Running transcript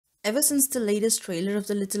Ever since the latest trailer of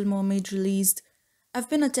The Little Mermaid released, I've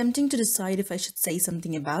been attempting to decide if I should say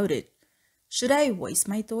something about it. Should I voice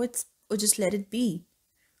my thoughts or just let it be?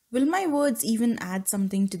 Will my words even add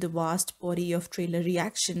something to the vast body of trailer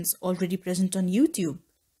reactions already present on YouTube?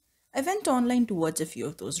 I went online to watch a few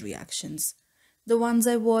of those reactions. The ones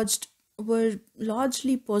I watched were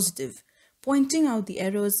largely positive, pointing out the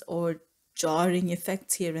errors or jarring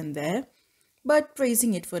effects here and there, but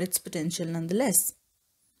praising it for its potential nonetheless.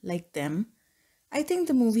 Like them, I think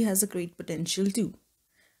the movie has a great potential too.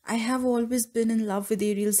 I have always been in love with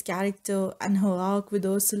Ariel's character, and her arc with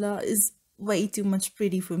Ursula is way too much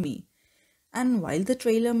pretty for me. And while the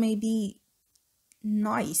trailer may be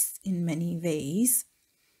nice in many ways,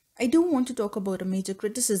 I do want to talk about a major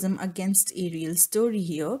criticism against Ariel's story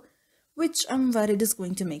here, which I'm worried is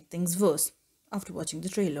going to make things worse after watching the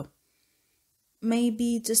trailer.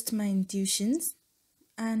 Maybe just my intuitions,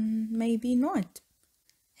 and maybe not.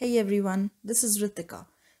 Hey everyone, this is Ritika.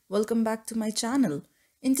 Welcome back to my channel.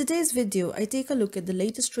 In today's video, I take a look at the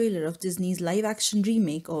latest trailer of Disney's live-action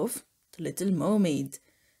remake of The Little Mermaid.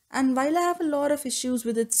 And while I have a lot of issues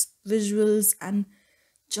with its visuals and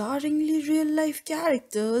jarringly real-life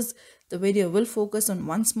characters, the video will focus on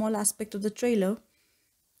one small aspect of the trailer,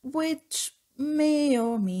 which may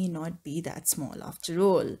or may not be that small after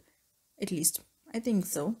all. At least, I think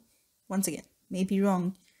so. Once again, may be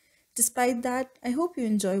wrong. Despite that, I hope you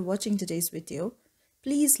enjoy watching today's video.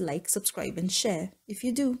 Please like, subscribe and share. If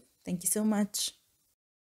you do, thank you so much.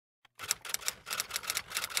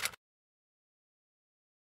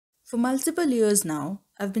 For multiple years now,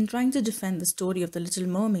 I've been trying to defend the story of The Little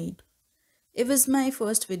Mermaid. It was my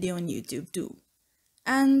first video on YouTube too.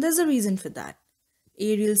 And there's a reason for that.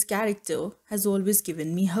 Ariel's character has always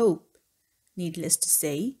given me hope. Needless to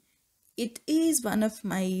say, it is one of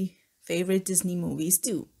my favorite Disney movies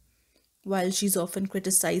too. While she's often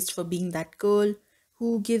criticized for being that girl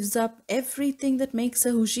who gives up everything that makes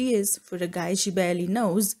her who she is for a guy she barely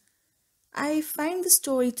knows, I find the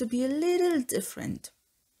story to be a little different.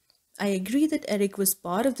 I agree that Eric was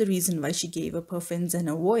part of the reason why she gave up her fins and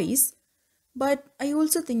her voice, but I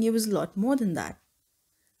also think it was a lot more than that.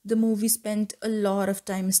 The movie spent a lot of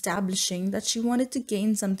time establishing that she wanted to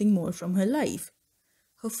gain something more from her life.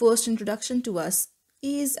 Her first introduction to us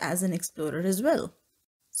is as an explorer as well.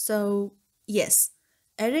 So, yes,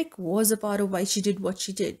 Eric was a part of why she did what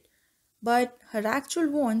she did, but her actual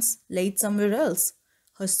wants laid somewhere else.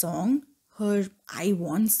 Her song, her I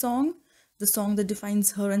Want song, the song that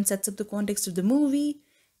defines her and sets up the context of the movie,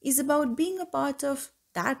 is about being a part of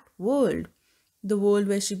that world. The world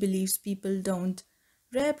where she believes people don't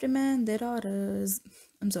reprimand their daughters.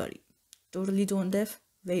 I'm sorry, totally tone deaf,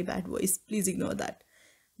 very bad voice, please ignore that.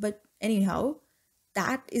 But anyhow,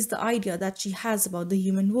 that is the idea that she has about the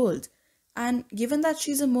human world. And given that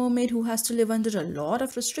she's a mermaid who has to live under a lot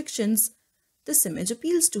of restrictions, this image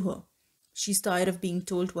appeals to her. She's tired of being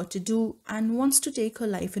told what to do and wants to take her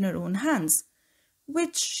life in her own hands,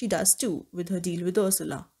 which she does too with her deal with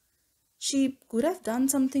Ursula. She could have done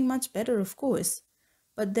something much better, of course,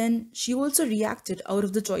 but then she also reacted out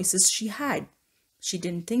of the choices she had. She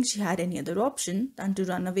didn't think she had any other option than to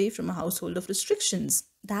run away from a household of restrictions.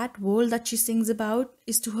 That world that she sings about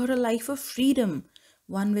is to her a life of freedom,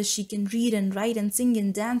 one where she can read and write and sing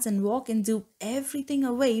and dance and walk and do everything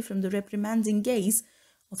away from the reprimanding gaze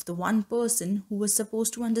of the one person who was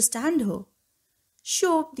supposed to understand her.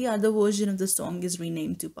 Sure, the other version of the song is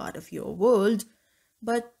renamed to Part of Your World,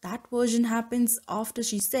 but that version happens after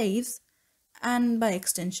she saves, and by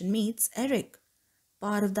extension meets Eric.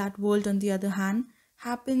 Part of that world, on the other hand,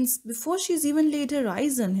 happens before she's even laid her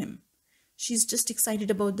eyes on him. She's just excited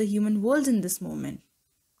about the human world in this moment.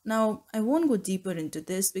 Now, I won't go deeper into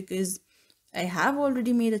this because I have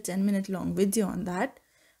already made a 10-minute long video on that,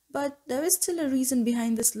 but there is still a reason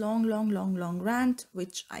behind this long rant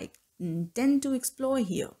which I intend to explore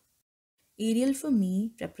here. Ariel for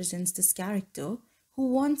me represents this character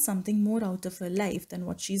who wants something more out of her life than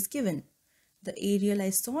what she's given. The Ariel I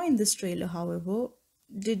saw in this trailer, however,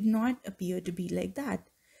 did not appear to be like that.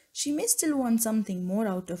 She may still want something more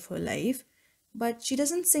out of her life, but she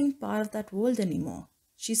doesn't sing part of that world anymore.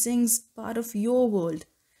 She sings part of your world,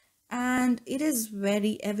 and it is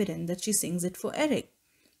very evident that she sings it for Eric.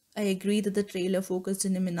 I agree that the trailer focused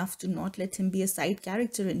on him enough to not let him be a side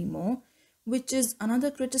character anymore, which is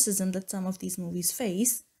another criticism that some of these movies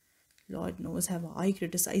face. Lord knows have I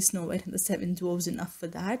criticized Snow White and the Seven Dwarfs enough for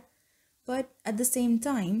that. But at the same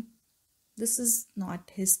time, this is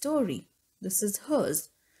not his story. This is hers.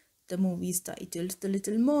 The movie is titled The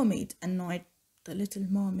Little Mermaid and not The Little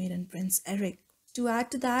Mermaid and Prince Eric. To add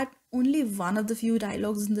to that, only one of the few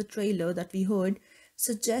dialogues in the trailer that we heard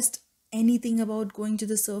suggest anything about going to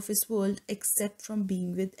the surface world except from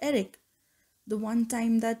being with Eric. The one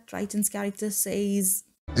time that Triton's character says,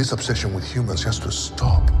 This obsession with humans has to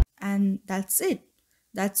stop. and that's it.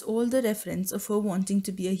 That's all the reference of her wanting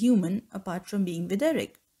to be a human apart from being with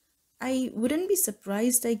Eric. I wouldn't be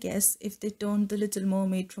surprised, I guess, if they turned The Little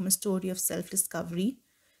Mermaid from a story of self discovery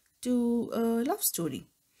to a love story.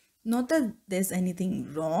 Not that there's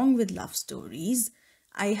anything wrong with love stories,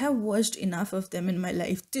 I have watched enough of them in my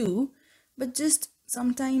life too, but just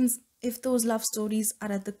sometimes if those love stories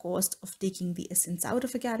are at the cost of taking the essence out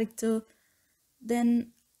of a character,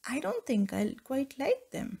 then I don't think I'll quite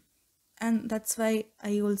like them. And that's why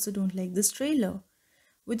I also don't like this trailer.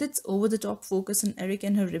 With its over the top focus on Eric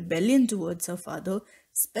and her rebellion towards her father,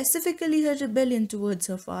 specifically her rebellion towards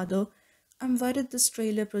her father, I'm worried this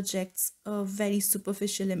trailer projects a very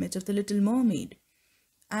superficial image of the Little Mermaid.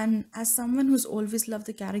 And as someone who's always loved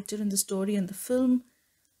the character in the story and the film,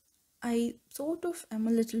 I sort of am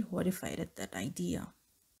a little horrified at that idea.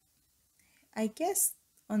 I guess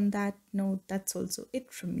on that note, that's also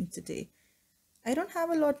it from me today. I don't have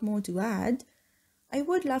a lot more to add. I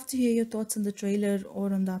would love to hear your thoughts on the trailer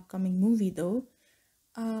or on the upcoming movie though.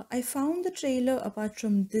 I found the trailer, apart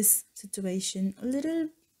from this situation, a little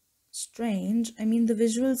strange. I mean, the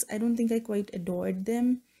visuals, I don't think I quite adored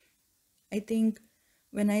them. I think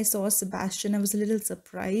when I saw Sebastian, I was a little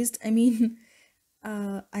surprised. I mean,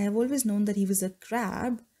 I have always known that he was a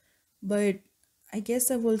crab, but I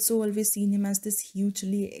guess I've also always seen him as this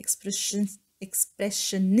hugely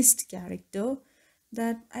expressionist character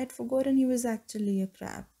that I'd forgotten he was actually a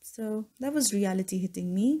crab. So that was reality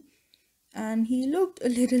hitting me. And he looked a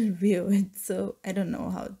little weird, so I don't know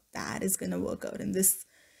how that is gonna work out in this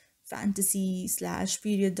fantasy slash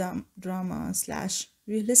period drama slash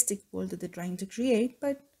realistic world that they're trying to create,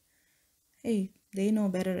 but hey, they know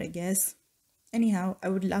better, I guess. Anyhow, I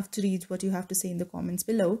would love to read what you have to say in the comments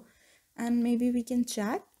below, and maybe we can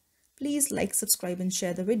chat. Please like, subscribe, and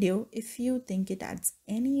share the video if you think it adds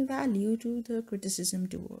any value to the criticism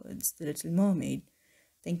towards The Little Mermaid.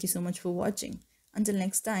 Thank you so much for watching. Until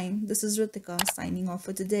next time, this is Ritika signing off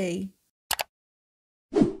for today.